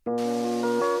Drop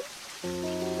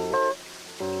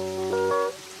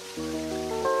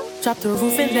the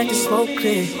roof and let the smoke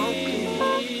clear.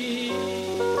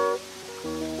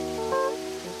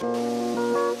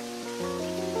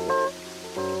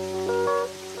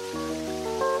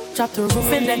 Drop the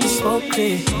roof and let the smoke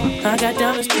clear. I got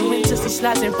diamonds doing just the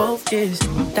slides in both ears.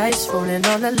 Dice rolling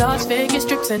on the Las Vegas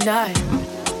strip tonight.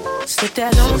 Slip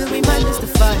that on and we might miss the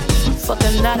fight. Fuck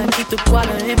the night, I keep the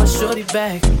guala in my shorty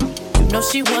bag. You know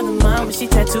she one of mine when she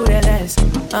tattooed that ass.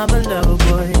 I'm a lover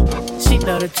boy, she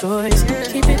love the toys.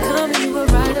 Keep it coming, you a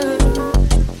rider.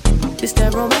 This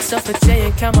that roll myself a J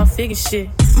and count my figure shit.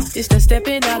 This that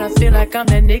stepping out, I feel like I'm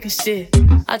that nigga shit.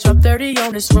 I drop 30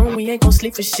 on this room, we ain't gon'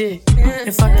 sleep for shit.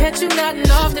 If I catch you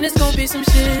nodding off, then it's gon' be some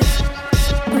shit.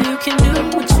 Well, you can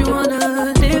do what you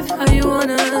wanna, live how you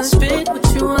wanna, spit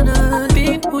what you wanna,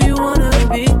 be who you wanna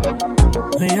be.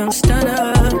 A young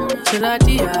stunner, till I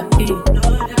D.I.E.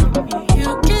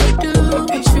 You can do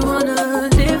what you wanna,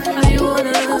 live how you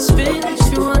wanna, spit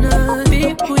what you wanna,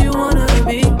 be who you wanna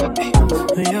be.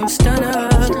 A young stunner,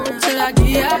 till I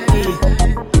D.I.E.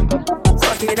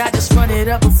 Fuck it, I just run it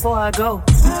up before I go.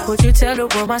 Would you tell the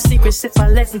world my secrets if I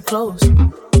let you close?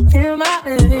 In my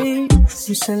way,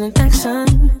 you selling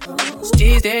action.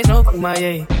 These days, no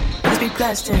Kumaye. Let's be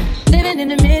blasting. Living in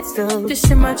the midst of this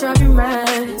shit might drive you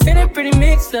mad. Feeling pretty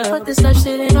mixed up, but this life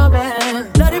shit ain't all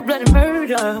bad. Bloody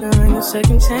murder. There ain't no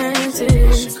second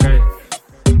chances.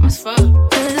 It's fuck.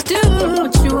 Let's do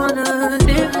what you wanna,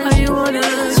 live how you wanna,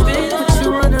 spit what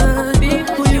you wanna, be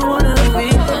who you wanna be.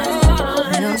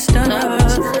 And I'm stunner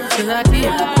till I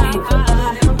D.I.E.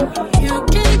 You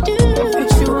can do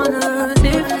what you wanna,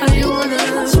 live how you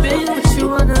wanna, spit what you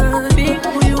wanna, be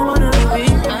who you wanna be.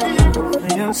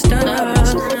 And I'm stunner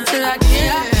till I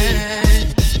D.I.E.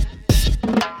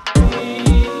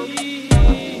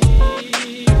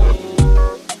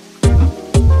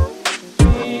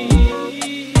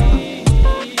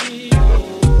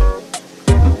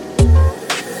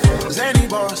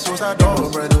 Suicide door,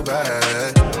 brand new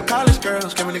bag. College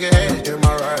girls, give me nigga head in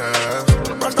my rap.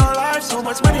 Rockstar life, so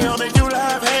much money, I'll make you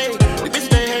laugh. Hey, the bitch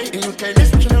they hate, and you can't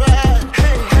miss what you never had.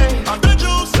 Hey, I'm the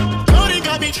juice, Cody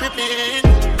got me tripping.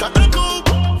 Got the coupe,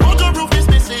 the roof is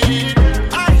missing.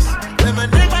 Ice,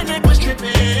 lemonade, my neck was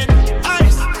tripping.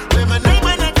 Ice, lemonade,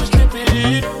 my neck was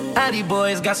tripping. Addy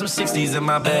boys got some 60s in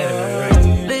my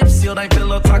bag. Lips sealed, like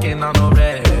pillow talking on no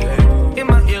rag. In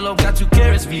my earlobe, got 2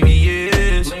 carats,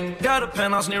 VVS. Got a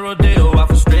penthouse near Rodeo, out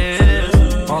for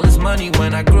stress. All this money,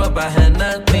 when I grew up, I had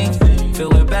nothing.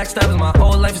 Filled with backstabbing, my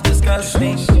whole life is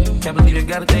disgusting. Can't believe it,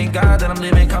 gotta thank God that I'm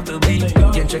living comfortably.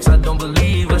 Getting checks, I don't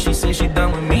believe, but she say she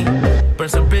done with me. Burn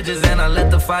some bridges and I let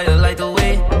the fire light the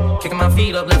way. Kicking my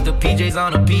feet up, left the PJs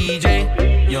on a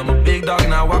PJ. Yeah, I'm a big dog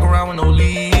and I walk around with no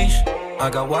leash. I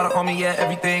got water on me, yeah,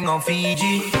 everything on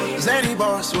Fiji. Zany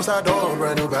boss, suicide door,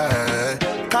 brand new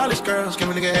bag. College girls, give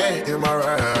me nigga head in my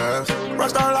raps.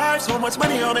 Rockstar life, so much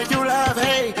money, I'll make you laugh.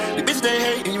 Hey, the bitch they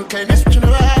hate, and you can't miss what you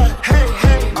never had.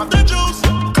 Hey, off the juice,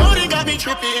 Cody got me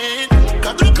tripping.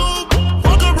 Got the coupe,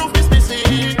 the roof is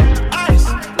missing. Ice,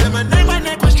 lemonade, my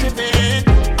neck was tripping.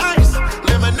 Ice,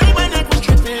 lemonade, my neck was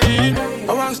tripping.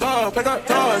 A rockstar, pick up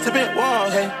drawers, tip it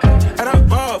walls, hey. Add up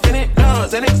raw, finish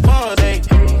nuts, and expose, hey.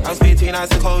 I was 15, I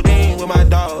took codeine with my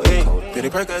dog, hey. Did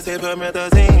it Percocet, put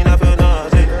methazine, I feel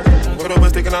nauseous. Put up a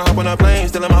stick and I hop on a plane,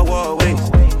 still in my wallways.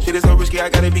 Shit is so risky, I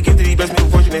gotta be gifted, he blessed me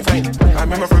with fortune and fame. I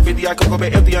remember from 50, I could go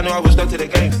back empty, I know I was stuck to the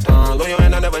game. Loyal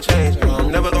and I never change,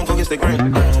 I'm never gonna go against the grain.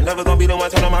 I'm never gonna be the one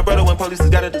turn on my brother when police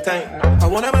gotta detain. I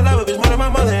won't ever love a bitch more than my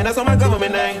mother, and that's on my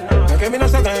government name. I can't be no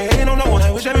sucker, I ain't on no one,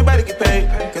 I wish everybody get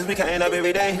paid. Cause we counting up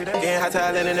every day, getting hot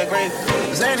talent in the grave.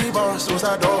 Zany boss,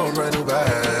 suicide door, brand new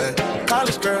bag.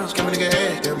 College girls, give me nigga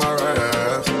head in my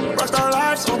raps. Rockstar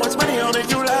life, so much money, I'll make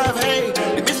you laugh. Hey,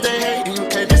 the bitch they hate, and you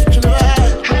can't miss what you never had.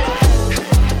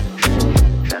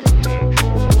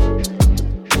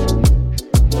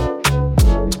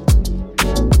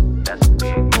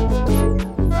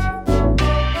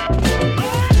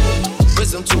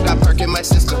 Wisdom too got perk in my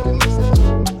system.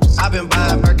 I've been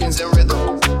buying Birkins in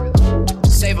rhythm.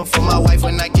 Save them for my wife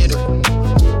when I get her.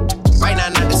 Right now,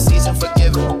 not the season for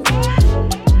giving.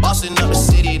 Bossing up the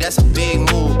city, that's a big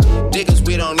move. Niggas,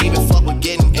 we don't even fuck with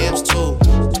getting M's too.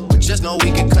 But just know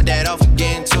we can cut that off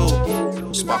again too.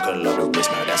 Sparkle up the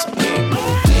wrist, now that's a big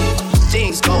move.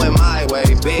 Things going my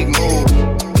way, big move.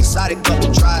 Exotic up the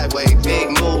driveway, big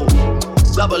move.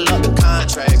 Double up the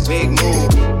contract, big move.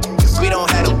 If we don't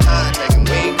have no contract,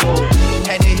 we move.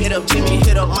 Had to hit up Jimmy,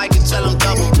 hit up Mike and tell him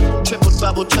double. Triple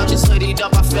double, touches hoodied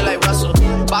up, I feel like Russell.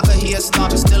 Baka, he a star,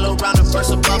 but still around to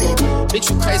burst a bubble. Bitch,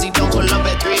 you crazy, don't pull up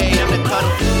at 3 a.m. to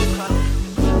cuddle.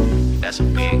 That's a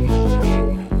big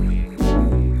move.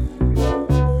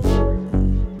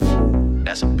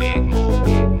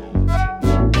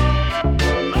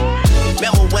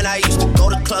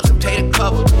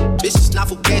 Bitch, it's not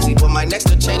fugazi, but my next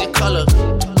to change the color.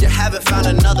 You haven't found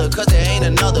another, cause there ain't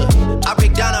another. I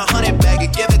break down 100 bag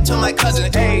and give it to my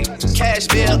cousin. Hey, cash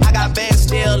bill, I got bands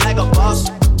still like a boss.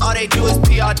 All they do is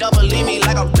PR double, leave me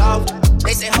like a dog.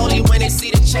 They say holy when they see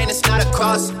the chain, it's not a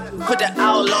cross. Put the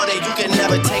outlaw that you can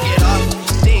never take it off.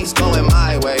 Things going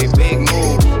my way, big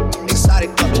move.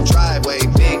 Exotic up the driveway,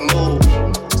 big move.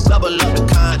 Double up the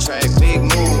contract, big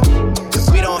move. If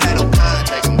we don't have no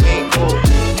contract, then we ain't cool.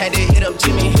 Had to hit up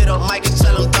Jimmy, hit up Mike and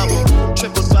tell him double.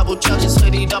 Triple double, judges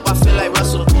hoodied up, I feel like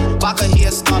Russell. Baka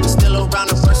here, stop, still around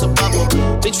the burst of bubble.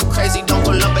 Bitch, you crazy, don't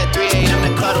pull up at 3 a.m.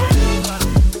 to cuddle.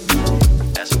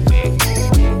 That's a big move.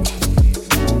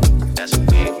 That's a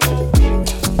big move.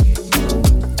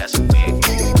 That's a big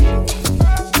move.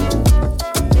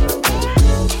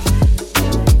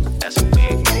 That's a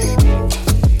big move.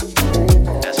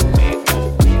 That's a big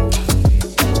move.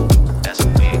 That's a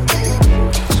big move.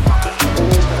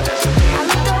 I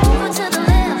looked over to the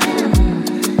left.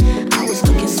 I was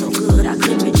looking so good I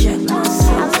couldn't reject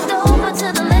myself. I looked over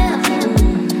to the left.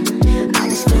 I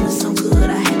was feeling so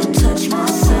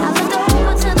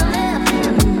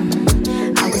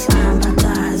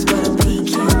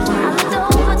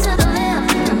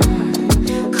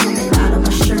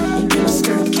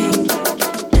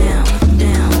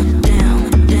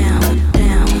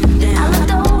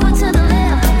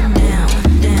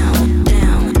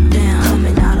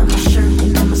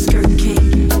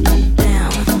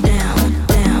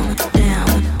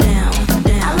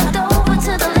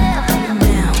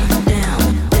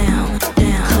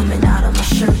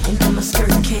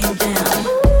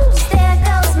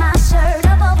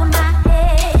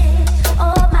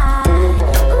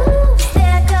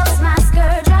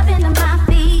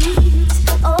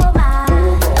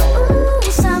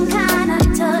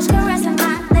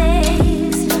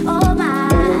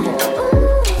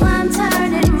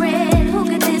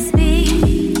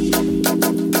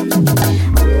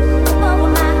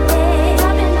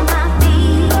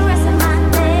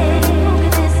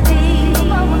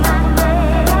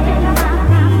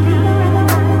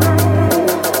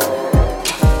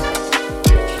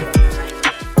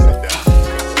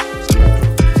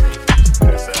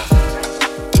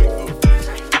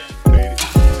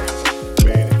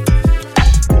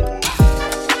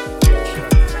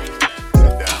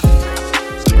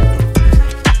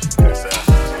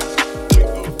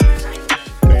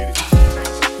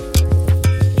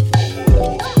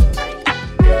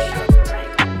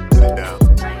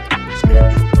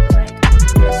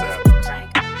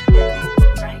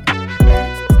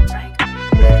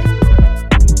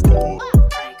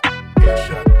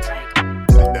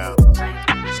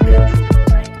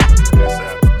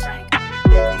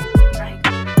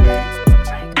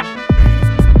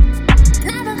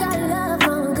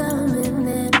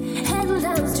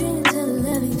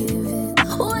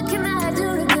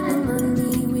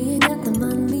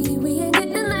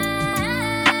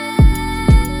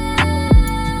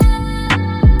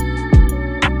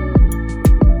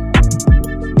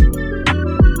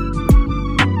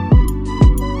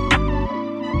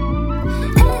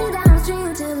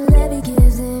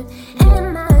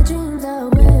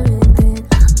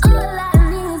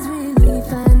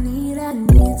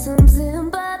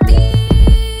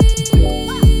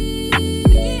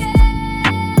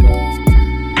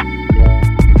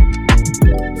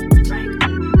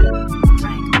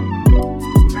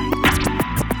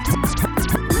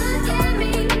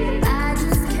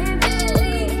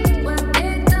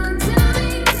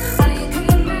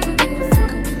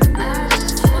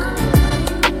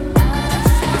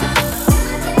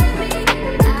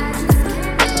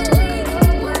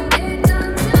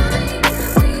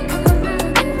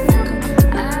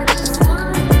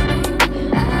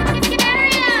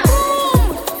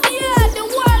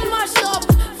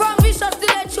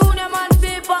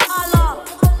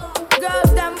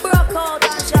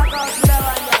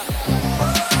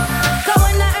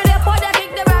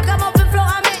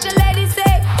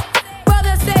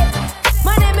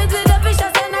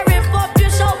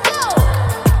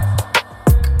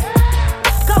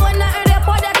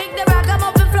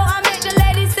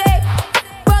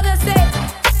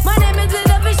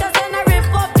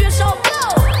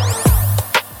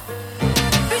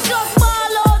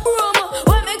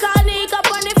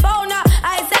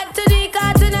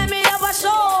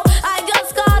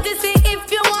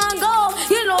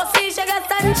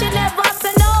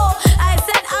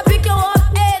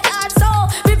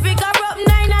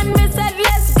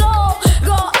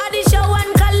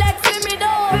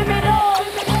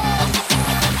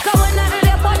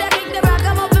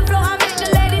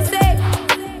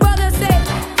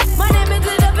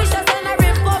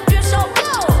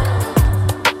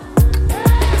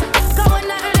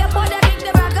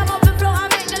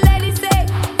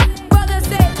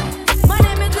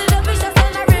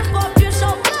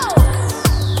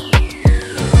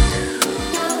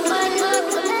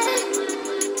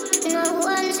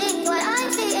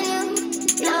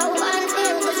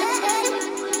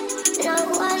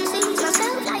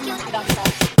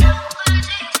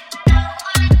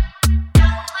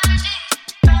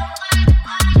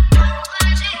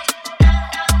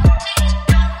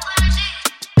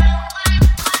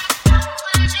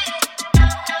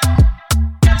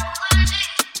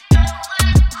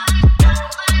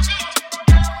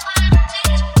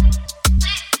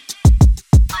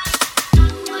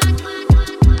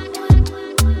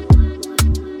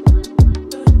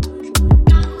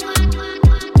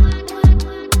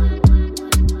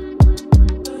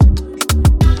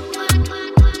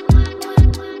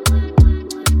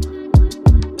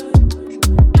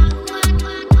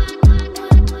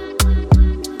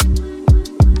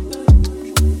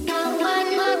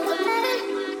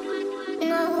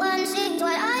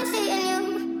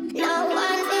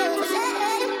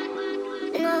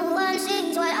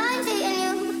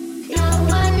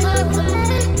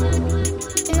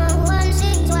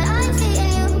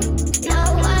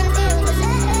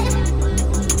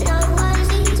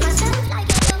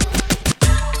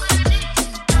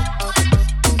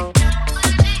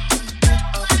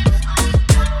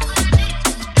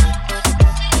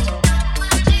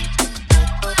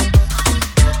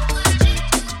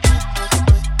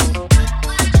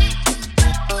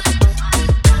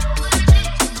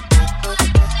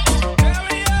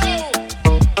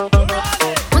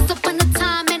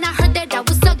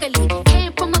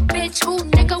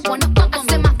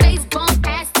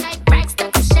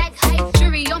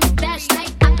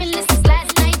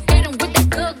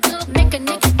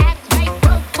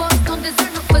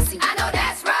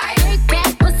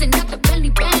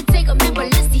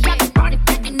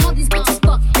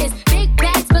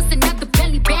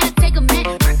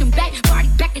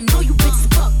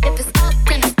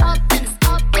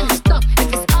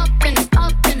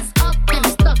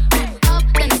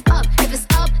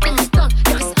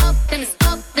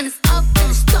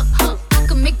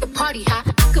party hot.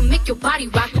 I could make your body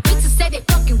rock. Bitches say they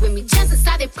fucking with me, chances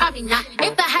are they probably not.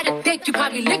 If I had a dick, you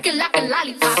probably lick it like a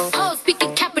lollipop. Hoes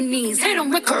speaking Japanese, hit them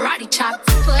with karate chops.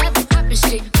 Forever popping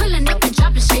shit, pulling up and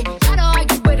dropping shit. Gotta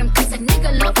argue with him, cause a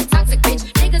nigga love a toxic bitch.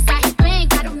 Niggas out here playing,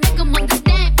 gotta make them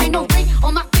understand. Ain't no ring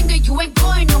on my finger, you ain't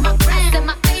going on my brand. And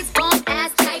my face bomb,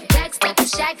 ass tight, backstep and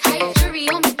shack height. Jury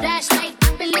on me, flashlight,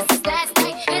 I've been listening last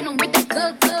night. Hit them with that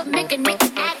good, make a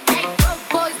nigga act right. Broke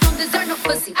boys don't deserve no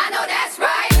pussy, I know that's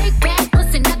right. Big bag,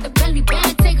 bustin' out the belly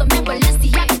band. Take a man,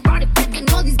 Balenciaga, brought it back, and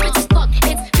all these bitches fuck.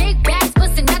 It's big bags,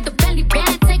 bustin' out the belly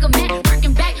band. Take a man,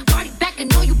 working back, party back,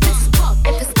 and all you bitches fuck.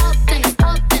 If it's up, then it's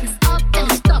up, then it's up, then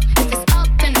it's stuck. If it's up,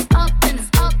 then it's up, then it's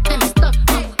up, then it's stuck.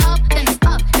 Up, then it's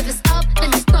up. If it's up, then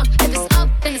it's stuck. If it's up,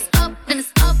 then it's up, then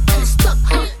it's up, then it's stuck.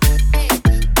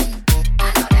 I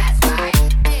know that's right.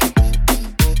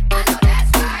 I know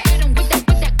that's right. Hit 'em with that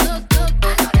good.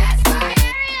 I know that's right.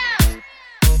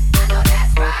 I know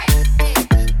that's right.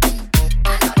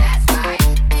 I know that's right.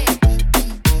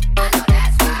 I know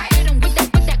that's right. Hit 'em with that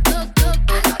good.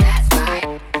 I know that's right.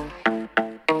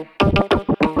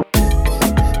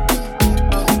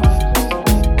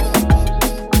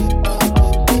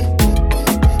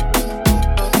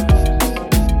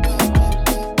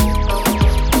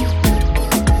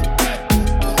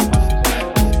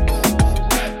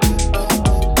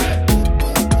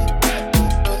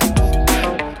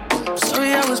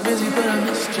 Sorry I was busy, but I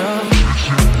missed y'all.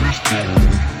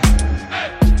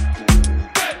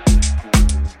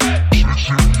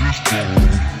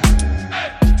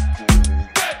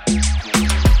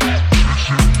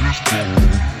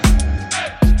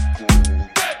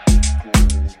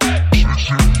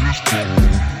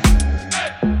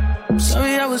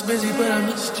 Sorry I was busy, but I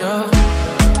missed y'all.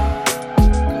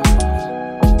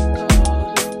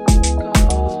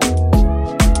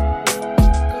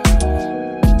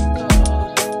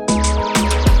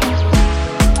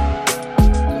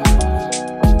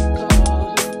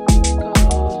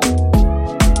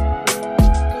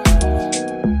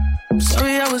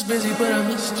 Sorry I was busy, but I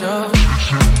missed y'all.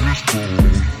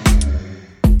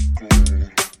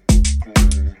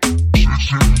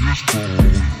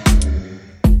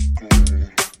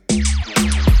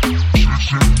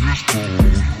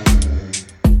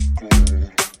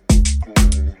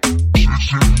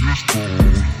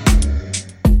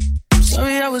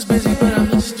 Sorry I was busy, but I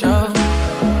missed y'all.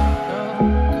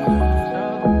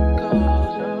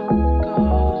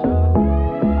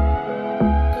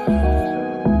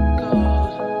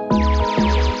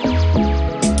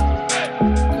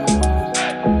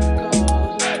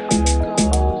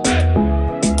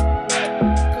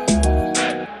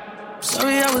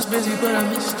 Sorry I was busy, but I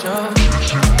missed y'all.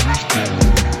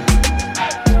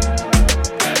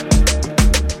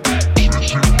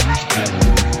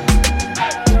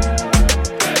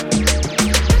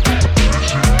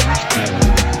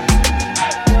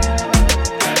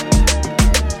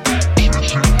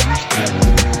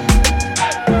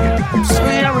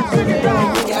 Sorry I was busy, but I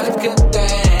missed Got a good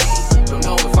thing. Don't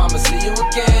know if I'ma see you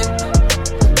again.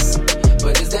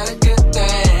 But is that a good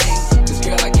thing? 'Cause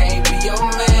girl, I can't be your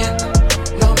man.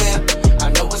 No man, I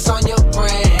know what's on your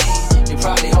brain. You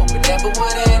probably hope it never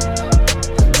would end.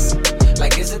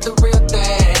 Like, is it the real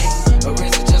thing? Or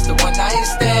is it just a one night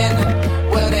stand?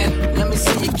 Well then, let me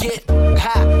see you get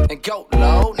high and go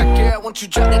low. Now girl, won't you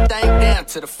drop that thing down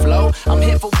to the floor? I'm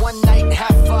here for one night,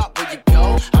 half up where you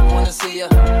go. I wanna see you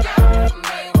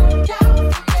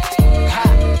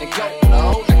high and go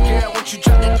low. Now girl, won't you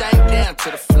drop that thing down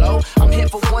to the floor? I'm here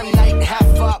for one night,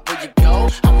 half up where you go.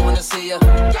 I wanna see you.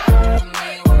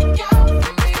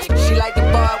 She like the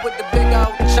bar with the big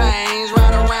old chains,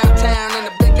 ride around town in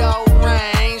the big old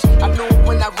range. I knew it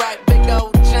when I ride big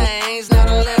old chains. Now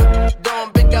the little doing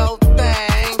big old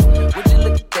things. Would you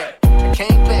look at that? I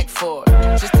came back for it,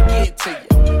 just to get to you,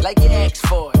 like you asked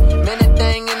for it. Man, that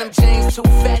thing in them jeans too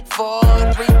fat for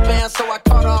it. Rebound, so I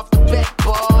caught off the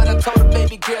backboard. I told her,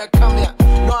 baby girl, come here.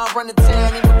 Know I run the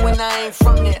town even when I ain't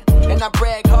from there. And I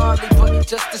brag hardly, but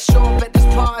just to show up at this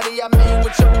party I made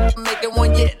with you, making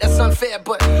one yet, that's unfair,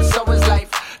 but so is life.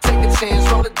 Take a chance,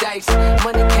 roll the dice.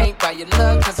 Money can't buy your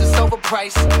love, 'cause it's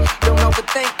overpriced. Don't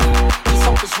overthink, just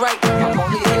hope it's right. I'm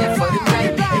only here for the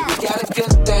night, and we got a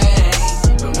good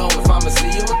thing. Don't know if I'ma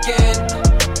see you again,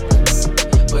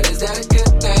 but is that a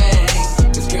good thing?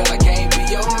 'Cause girl, I can't be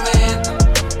your man.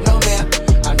 No man,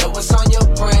 I know what's on your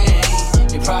brain.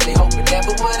 You probably hope it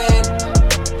never would end.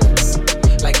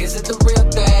 Like, is it the real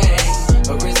thing?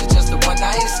 Or is it just a one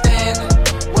night stand?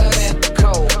 Well then,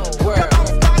 cold word.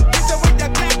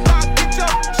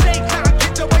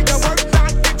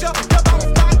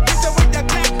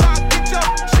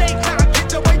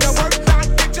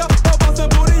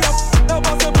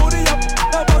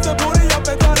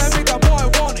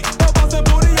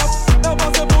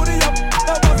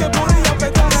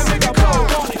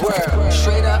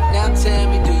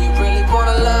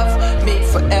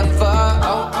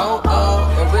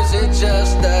 is it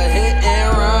just a hit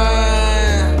and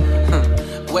run?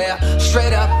 Well,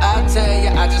 straight up, I tell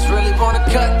ya, I just really wanna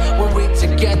cut when we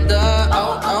together.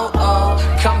 Oh, oh,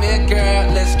 oh, come here,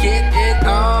 girl, let's get it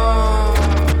on.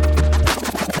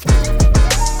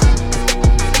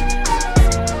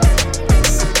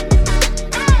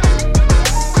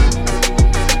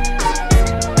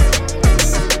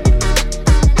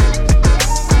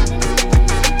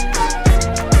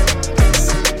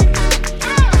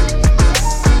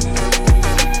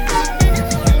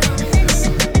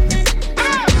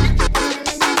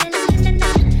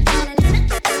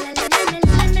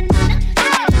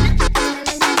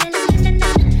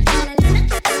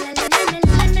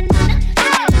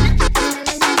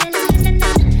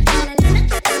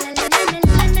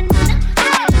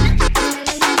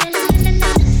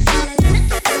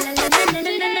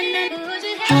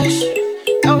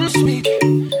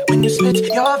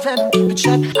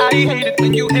 I hate it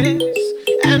when you hiss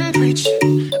and preach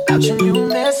about your new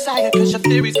messiah, cause your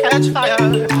theories catch fire.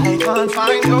 I can't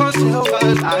find your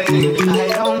silver lining. I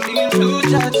don't mean to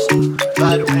judge,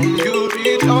 but when you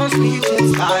read your speech,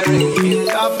 inspiring,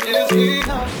 enough is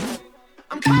enough.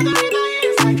 I'm covering my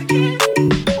ears like a kid.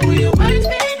 When you words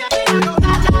mean nothing, I go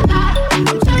la la la.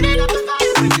 I'm turning up the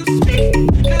volume when you speak,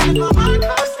 cause if my heart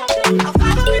costs something, I'll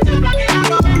follow it to rock it, I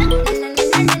go.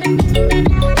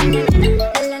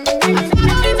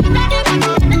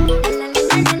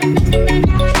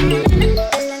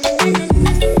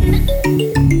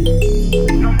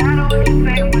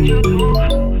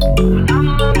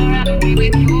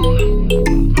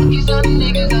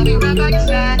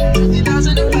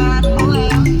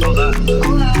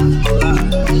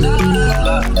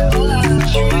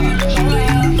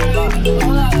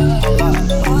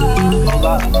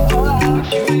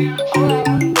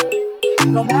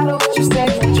 No matter what you say,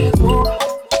 what you do,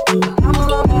 I'm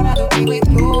alone and I'll be with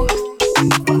you.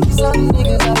 Fuck these other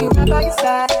niggas, I'll be right by your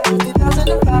side.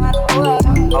 2005, hold up,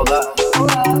 hold up,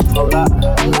 hold up, hold up,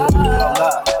 hold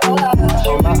up, hold up, hold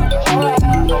up, hold up,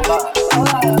 hold up,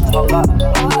 hold up, hold up,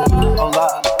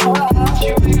 hold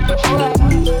up.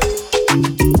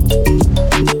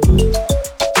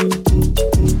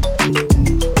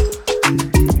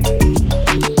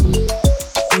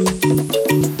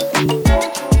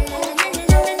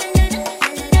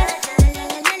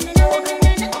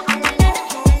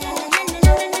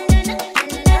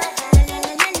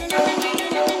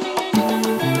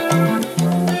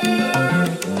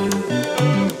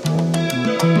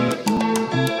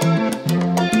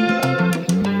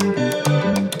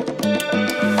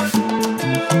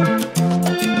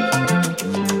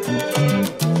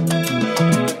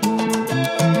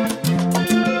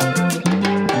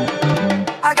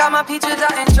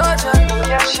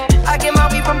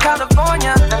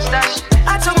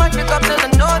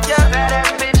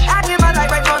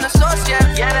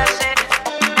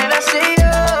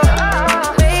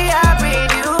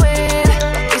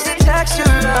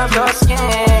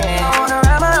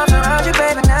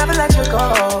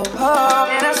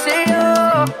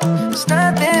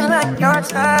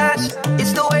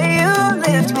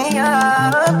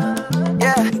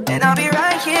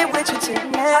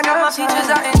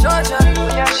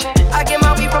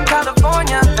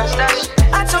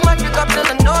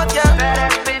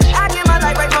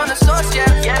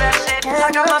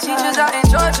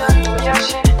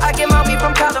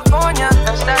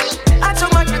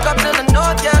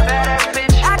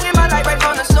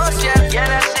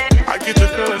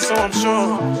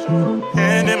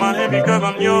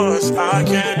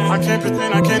 I can't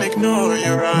pretend I can't ignore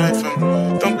you right from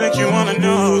me. Don't think you wanna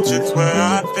know just where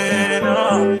I've been.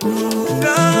 Oh,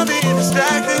 don't be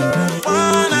distracted.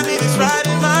 All I need is right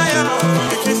in my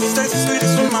arms. Your kisses taste the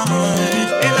sweetest of mine,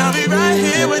 and I'll be right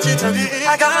here with you till the end.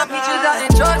 I got my peaches out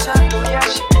in Georgia.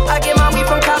 I get my weed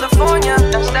from California.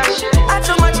 That's that shit. I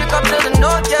took my chick up to the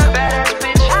north, yeah. Badass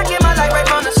bitch. I get my light right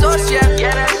from the source, yeah.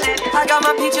 Yeah, that's it. I got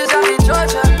my peaches out in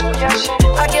Georgia.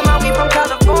 I get my weed from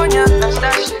California. That's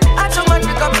that shit. I took my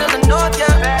chick up to the north, yeah.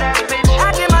 Badass bitch.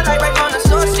 I get my light right from the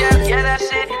source, yeah. Yeah,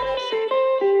 that's it.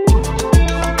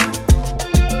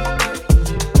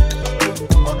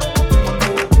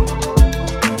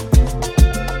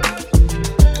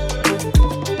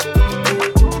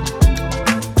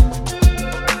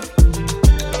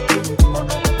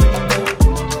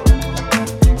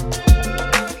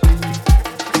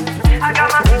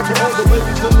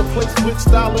 With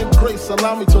style and grace,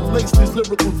 allow me to lace these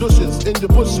lyrical douches in your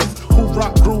bushes. Who smooth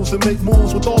rock grooves and make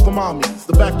moves with all the mommies.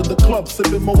 The back of the club,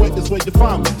 sipping Moet is where you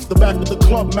find me. The back of the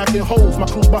club, macking holes, my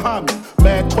crew's behind me.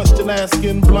 Mad question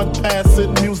asking, blunt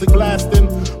passing, music blasting.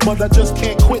 But I just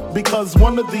can't quit because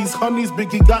one of these honeys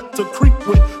Biggie got to creep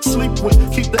with, sleep with,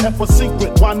 keep the F a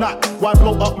secret. Why not? Why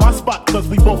blow up my spot? Cause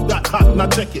we both got hot. Now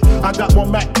check it. I got more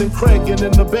Mac than Craig and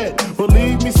in the bed.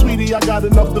 Believe me, sweetie, I got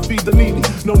enough to feed the needy.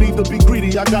 No need to be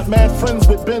greedy. I got mad friends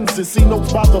with Benzes. See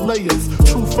notes by the layers.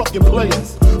 True fucking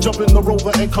players. Jump in the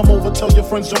Rover and come over. Tell your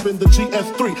friends jump in the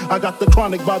GS3. I got the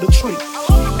chronic by the tree.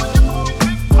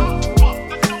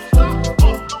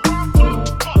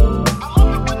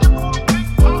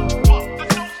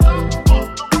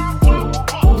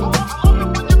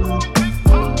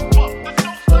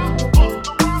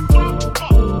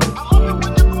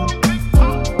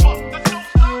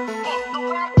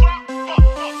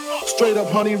 Straight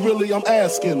up, honey, really, I'm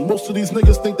asking. Most of these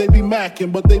niggas think they be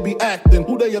macking, but they be acting.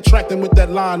 Who they attracting with that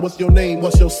line? What's your name?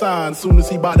 What's your sign? Soon as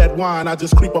he buy that wine, I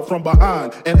just creep up from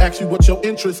behind and ask you what your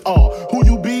interests are. Who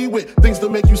you be with? Things to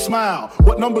make you smile.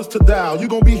 What numbers to dial? You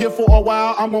gon' be here for a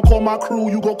while? I'm gon' call my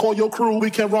crew. You gon' call your crew. We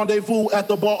can rendezvous at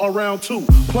the bar around 2.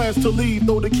 Plans to leave,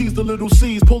 throw the keys to little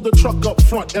C's. Pull the truck up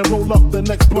front and roll up the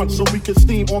next blunt so we can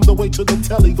steam on the way to the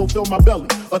telly. Go fill my belly.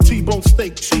 A T-bone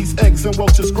steak, cheese, eggs, and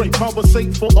Welch's grape.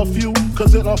 Conversate for a few.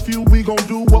 Cause in a few we gon'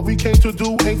 do what we came to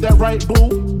do, ain't that right,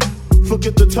 boo?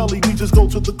 Forget the telly, we just go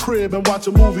to the crib and watch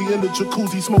a movie in the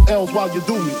jacuzzi, smoke L's while you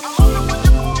do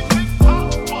me.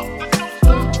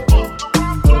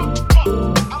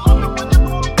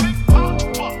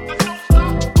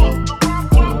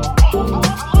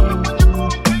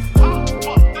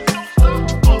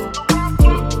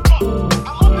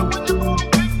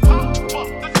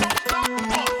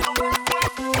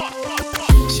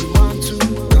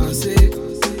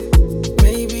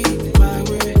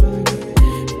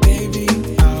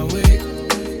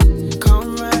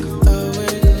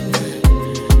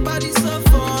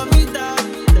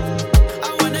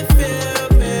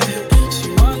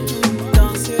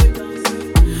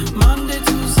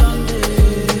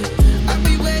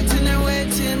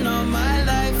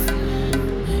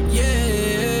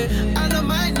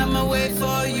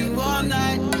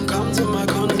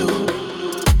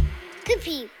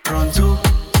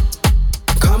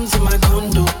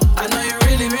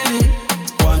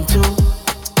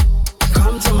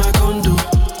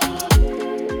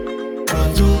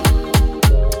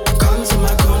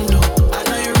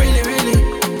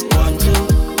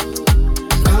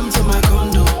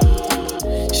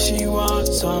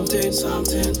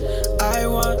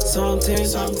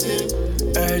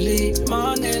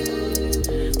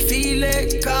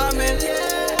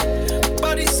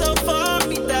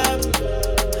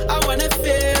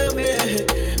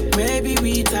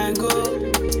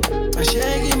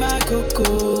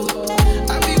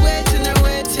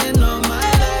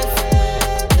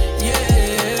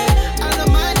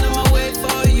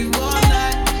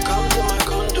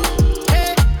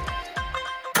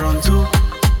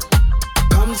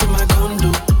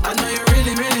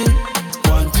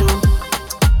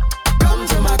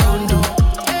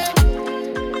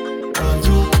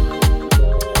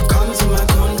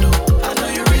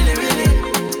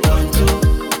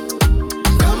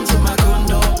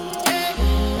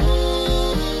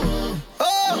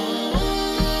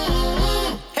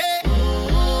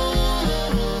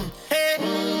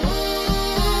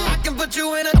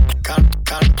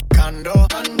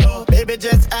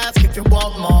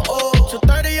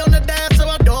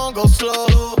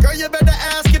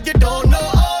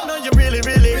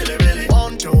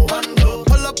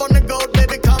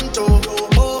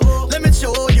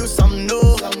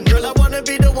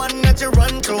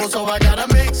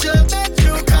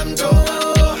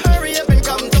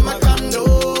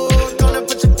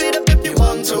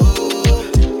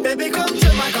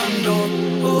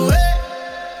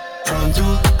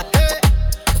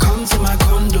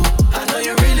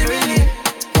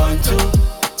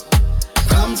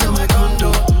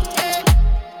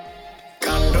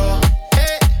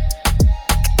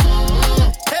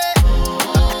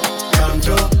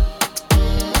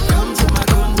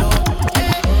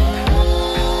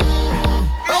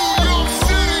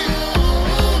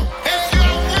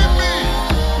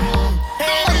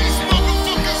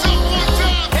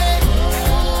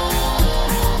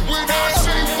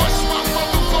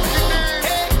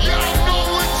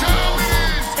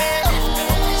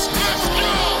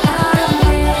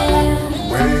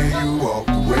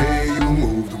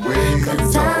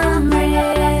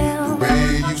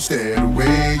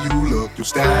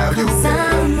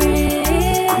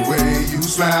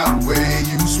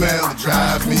 smell that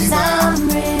drives me wild.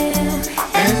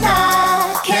 And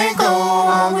I can't go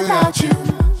on without you.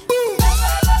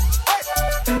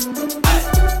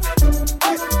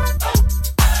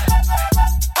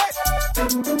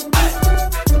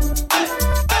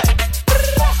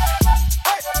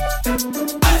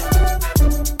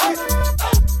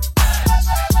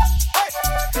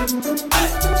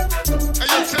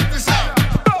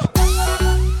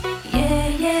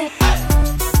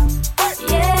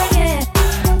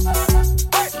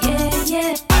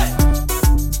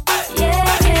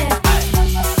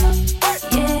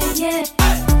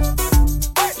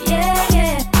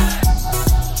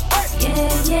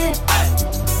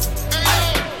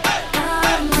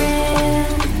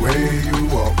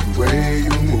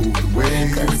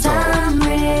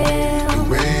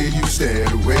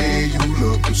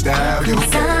 style, your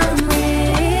girl.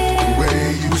 The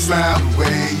way you smile, the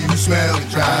way you smell, it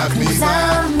drives me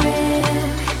wild.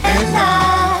 And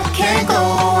I can't go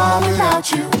on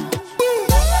without you.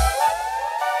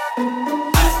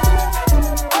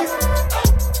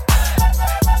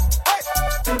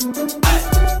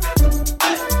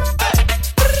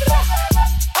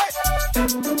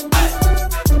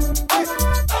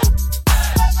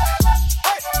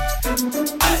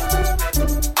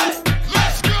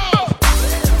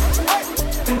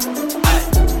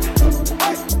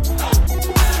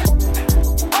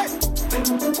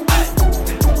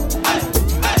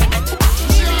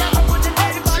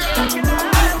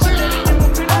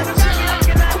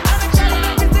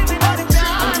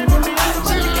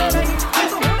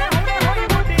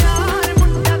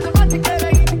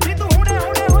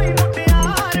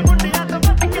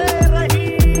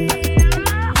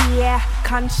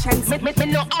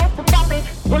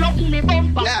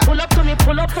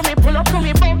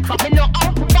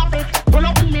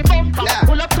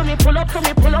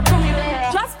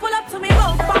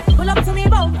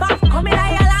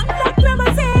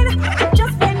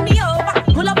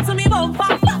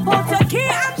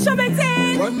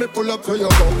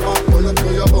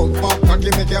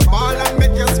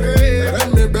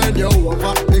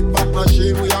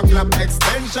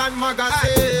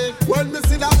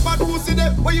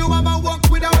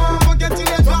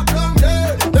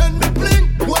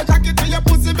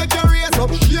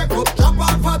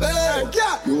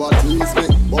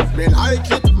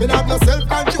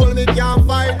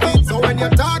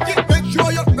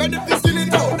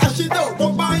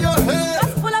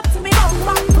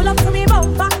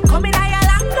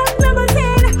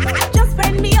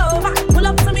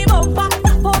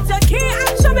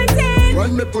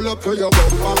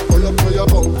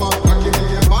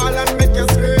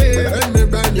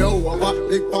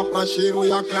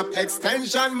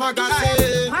 Extension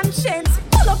magazine. Conscience,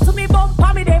 pull up to me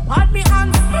bumper, me dey pad me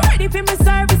hands. Ready for me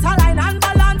service, align and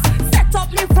balance. Set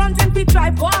up me front and fit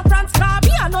drive go a France car.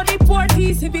 Me I know the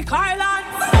Porty Civic Carland.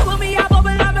 Bubble me a bubble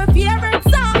of my favorite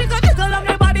song. You can jiggle up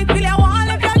your body till you want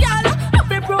live your girl. Up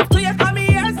me proof to you, come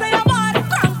here, say your bad.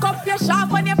 Crank up your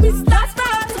sharp when your pistol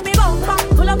start. To me bumper,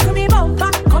 pull up to me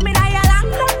bumper. Come in a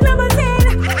long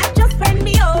limousine. Just bend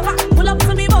me over, pull up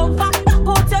to me bumper.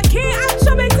 Put your key and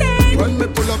show me thing. When me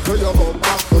pull up to your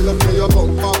bumper, pull up to your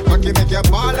bumper. Cocky make you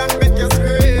ball and make you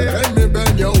scream. When me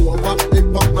bend you over,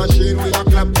 big pop machine with a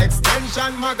clap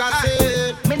extension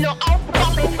magazine. Me know how to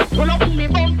pop it, pull up to me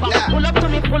bumper. Pull up to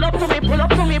me, pull up to me, pull up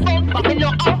to me bumper. Me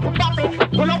know how to pop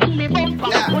it, pull up to me bumper.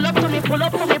 Pull up to me, pull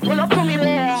up to me, pull up to me.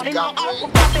 Me know how to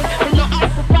pop it, me know how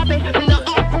to pop it, me know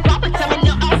how to pop it. Me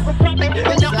know how to pop it,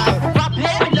 me know how to pop it,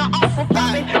 me know how to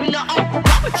pop it, me know how to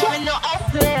pop it, me know how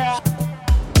to.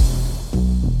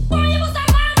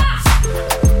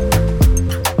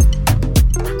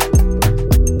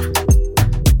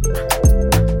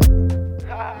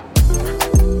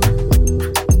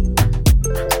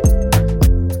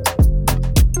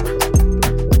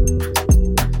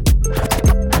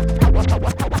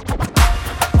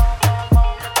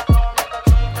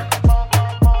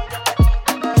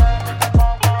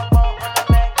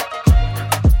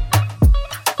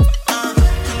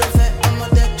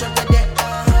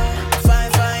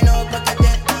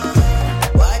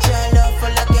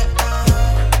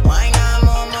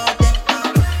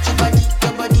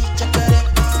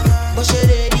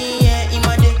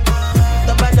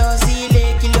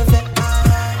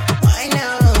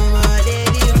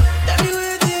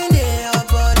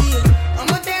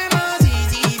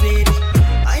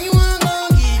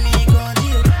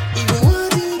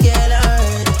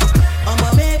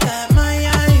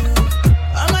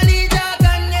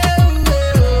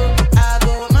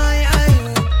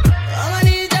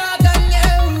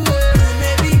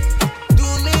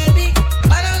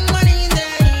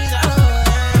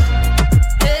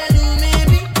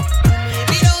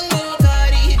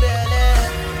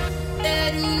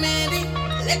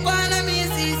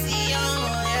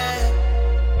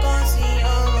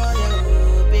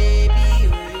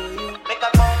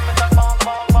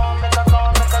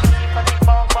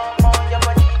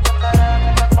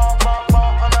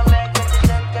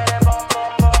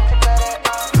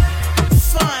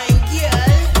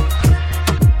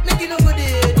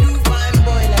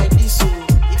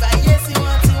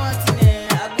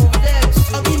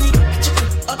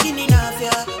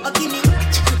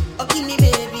 Okini,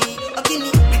 baby,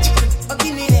 okini,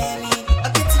 okini,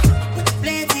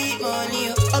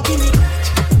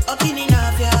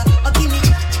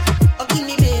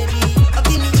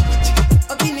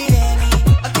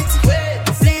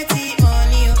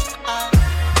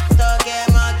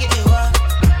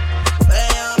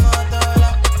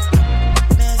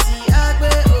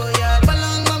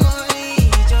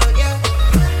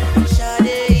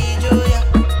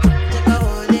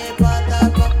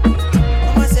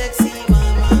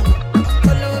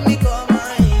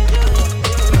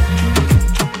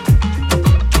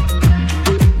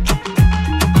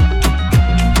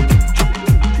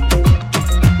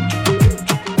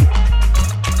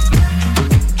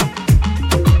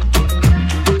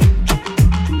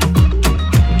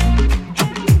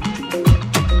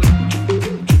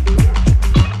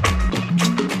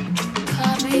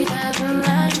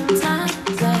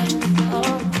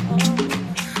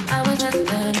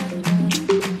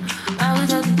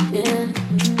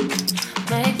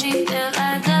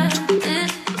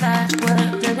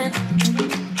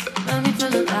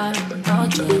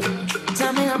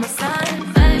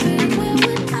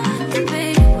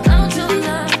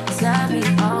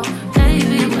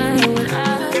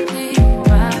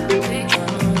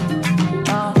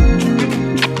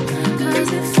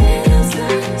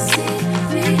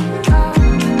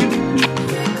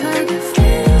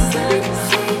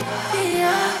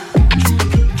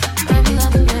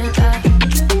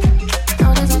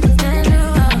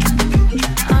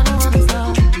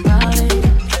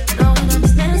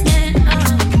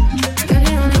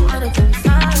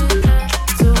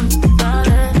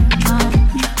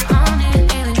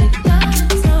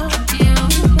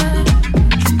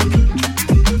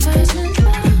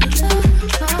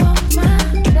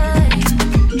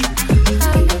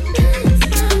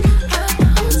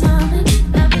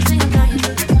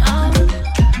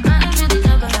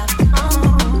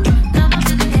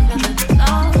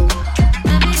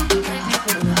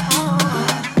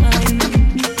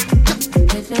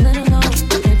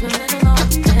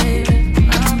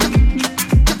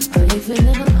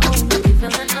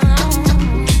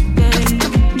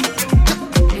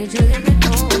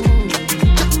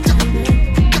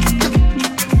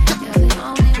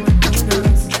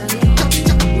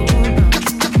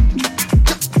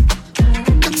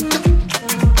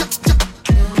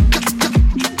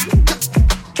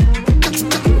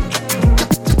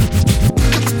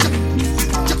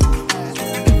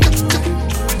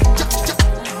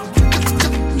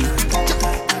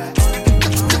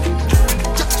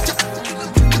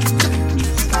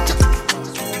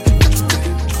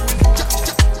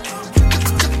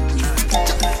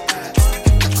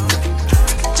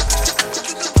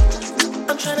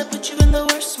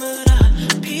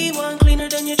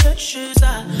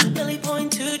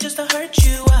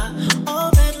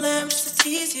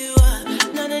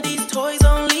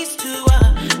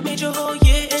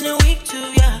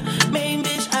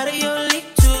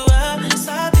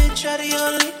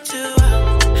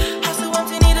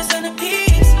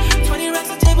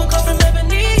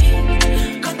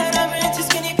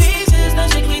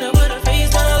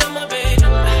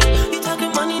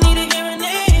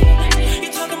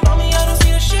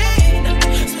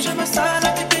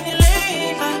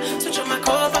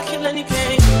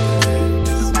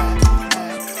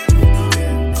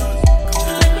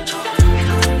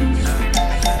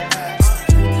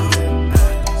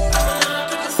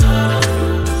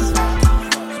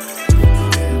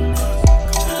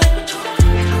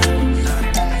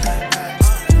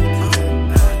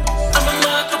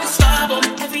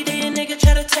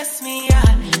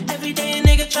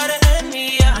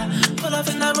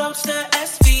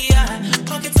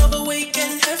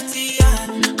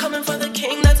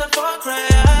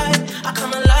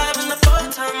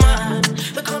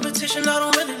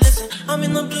 listen. I'm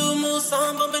in the blue mood, so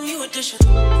I'm bumping new edition.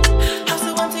 House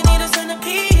of 1 need a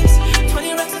centerpiece.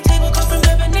 20 racks a table come from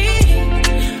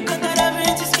ebony. Cut that ever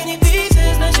into skinny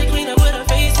pieces. Now she clean up with her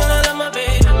face when I love my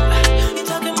baby. You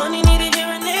talking money, need a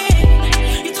hearing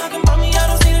aid. You talking about me, I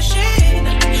don't see the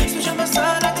shade. Switch on my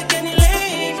side, I take any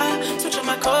lane. I switch on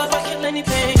my car, I kill any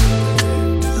pain.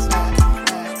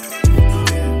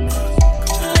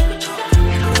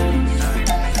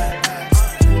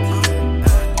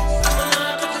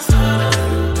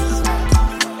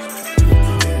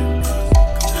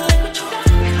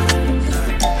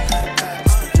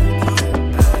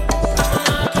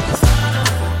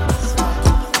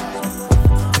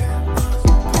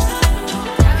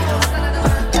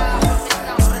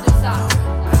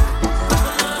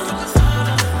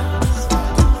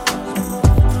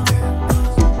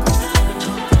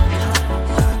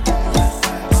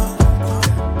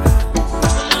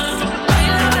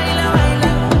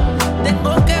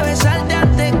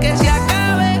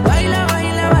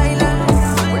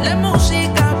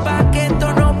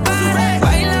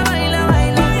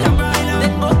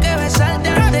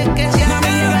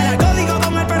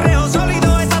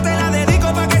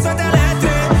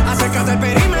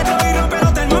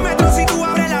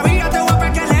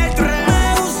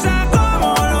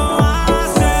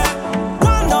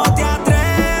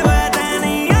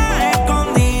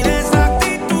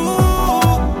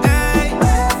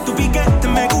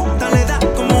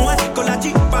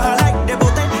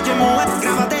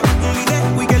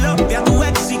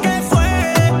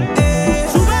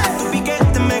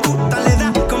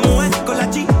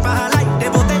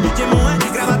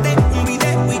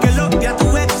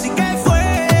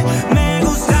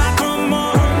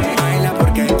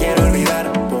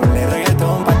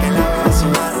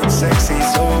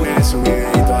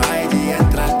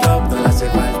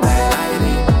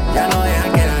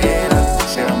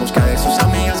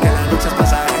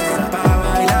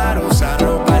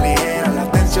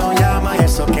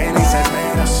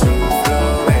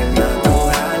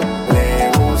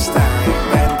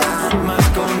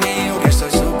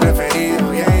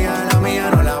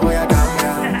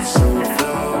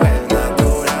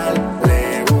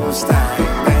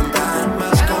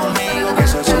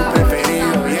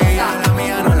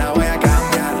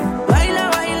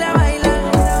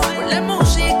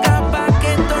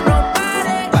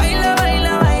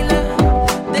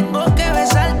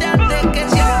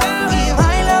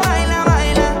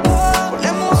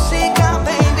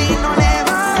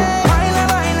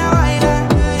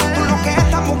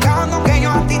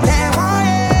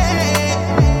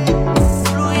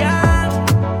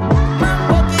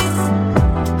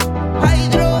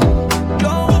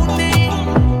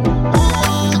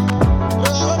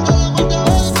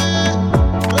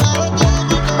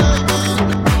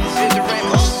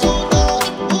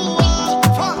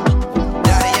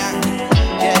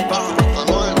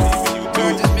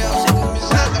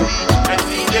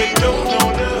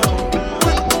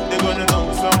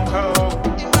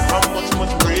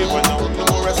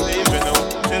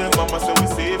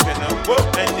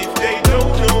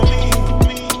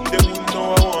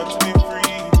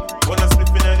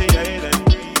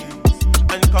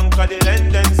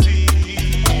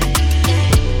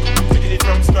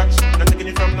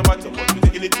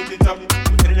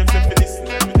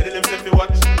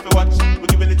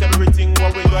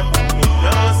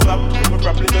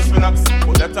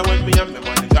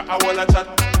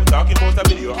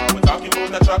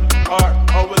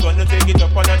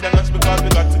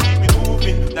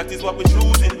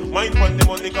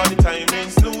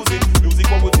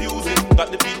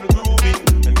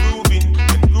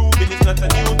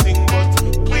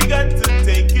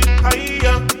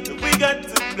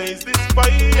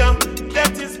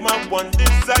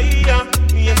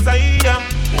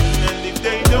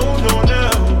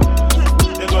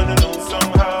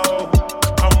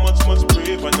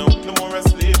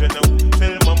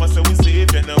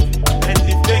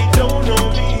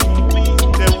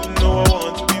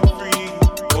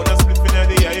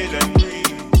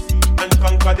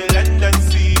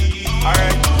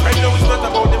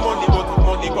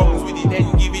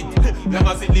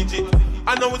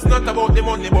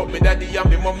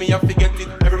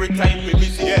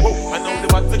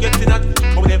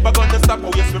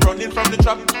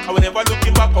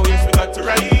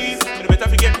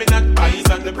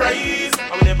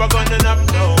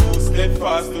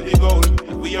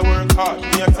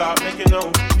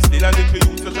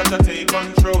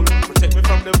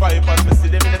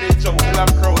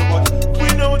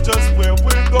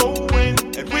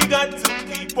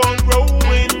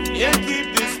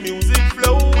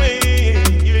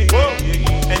 Whoa.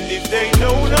 And if they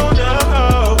don't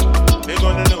know, they're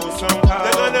gonna know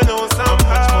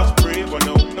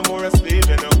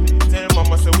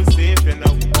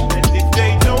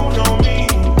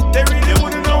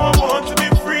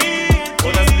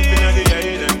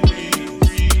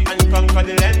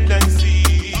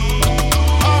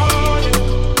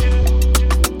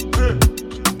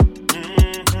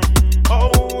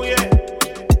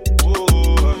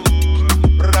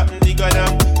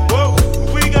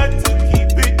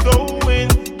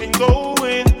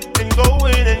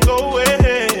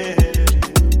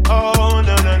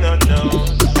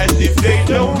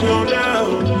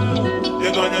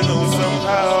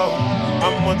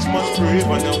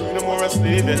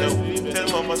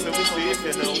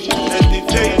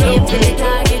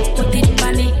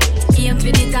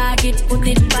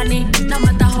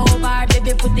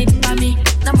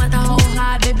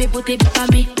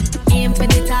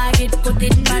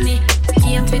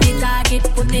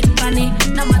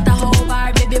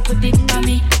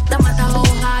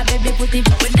baby, put it.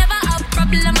 We never have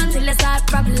problem until it's our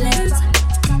problems.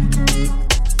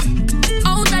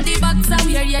 Out of the box,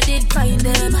 where you did find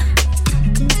them.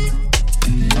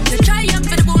 You try up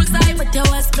for the bullseye, but you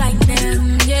was blind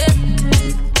them, yeah.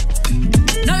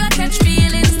 Now you catch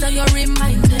feelings, so you're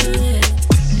reminded.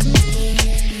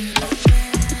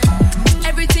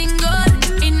 Everything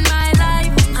good in my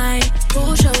life, I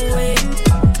push away.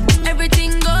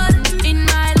 Everything good in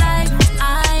my life,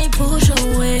 I push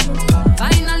away.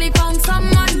 Finally found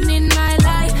someone in my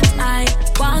life, I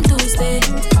want to stay.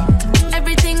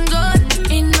 Everything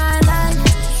good in my life.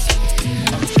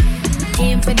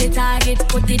 Aim for the target,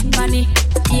 put it funny.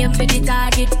 Aim for the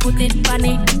target, put it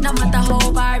funny. No matter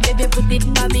how hard, baby, put it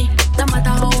for me. No matter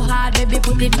how hard, baby,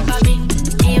 put it for me.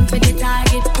 Aim for the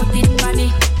target, put it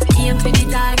funny. Aim for the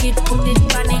target, put it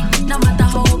funny. No matter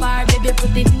how hard, baby,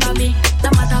 put it for me. No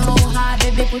matter how hard,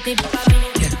 baby, put it for me.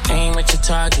 Aim at your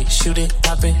target, shoot it,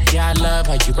 pop it. Yeah, I love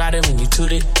how you ride it when you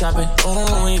toot it, top it.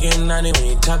 Oh, you getting on it when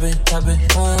you top it, top it.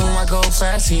 Oh, I go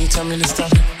fast, so you tell me to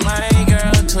stop it. My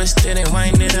girl, twist it and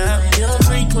wind it up. You're a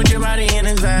freak with your body and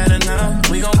it's bad enough.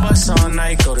 We gon' bust all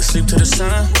night, go to sleep to the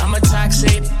sun. I'm a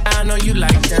toxic, I know you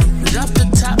like them. Drop the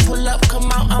top, pull up,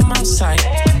 come out, I'm outside.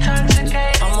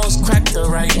 Almost cracked the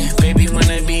right. Baby,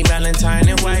 wanna be Valentine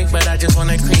and white, but I just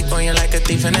wanna creep on you like a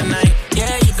thief in the night.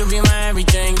 Yeah, you can be my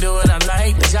everything, do what I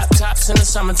like. The drop tops in the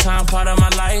summertime, part of my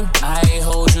life. I ain't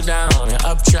hold you down and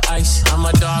up your ice. I'm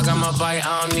a dog, I'm a bite,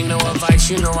 I don't need no advice,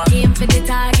 you know I aim for the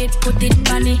target, put it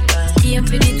funny. Aim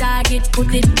for the target,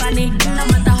 put it funny. No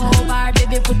matter how hard,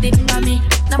 baby, put it for me.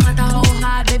 No matter how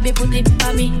hard, baby, put it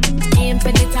for me. Aim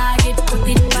for the target, put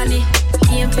it funny.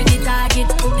 Aim for the target,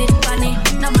 put it funny.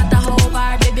 No matter how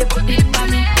hard, baby, put it for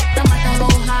me. No matter how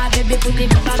hard, baby, put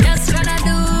it for me. Just tryna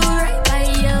do right by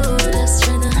you.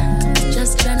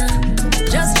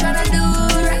 Just tryna do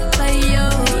right by you.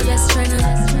 Just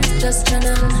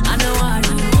tryna. I know what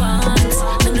you want,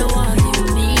 I know what you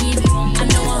need. I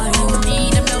know what you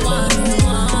need, I'm the one you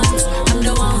want. I'm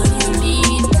the one you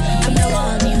need, I'm the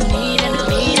one you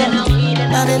need.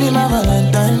 Now baby, my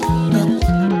Valentine.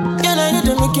 Yeah, now you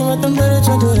don't make it with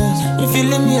temperature to rise. If you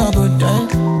leave me a good time,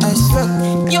 I swear.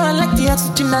 You are like the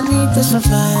oxygen I need to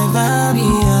survive. I'll be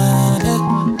honest.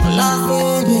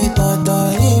 Love me, but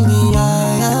don't me. I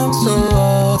am so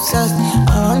obsessed.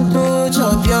 I want to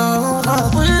chop your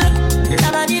heart.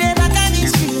 Nobody dey back at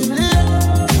this feel.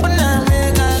 When I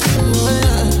make a soul,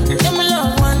 give me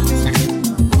love one thing.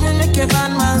 You make a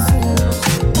bad man soul.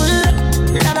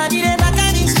 Nobody dey back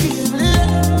at this feel.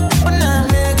 When I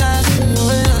make a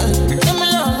soul, give me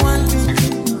love one thing.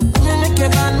 You make a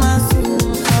bad man soul.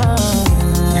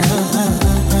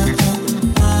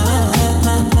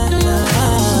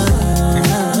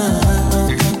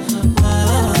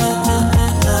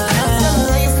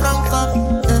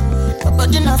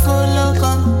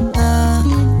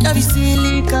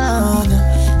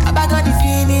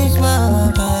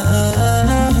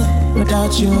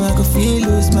 Without you, I could feel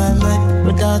lose my mind.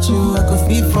 Without you, I could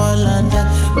feel fall and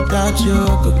die. Without you,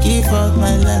 I could give up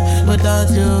my life. Without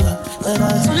you.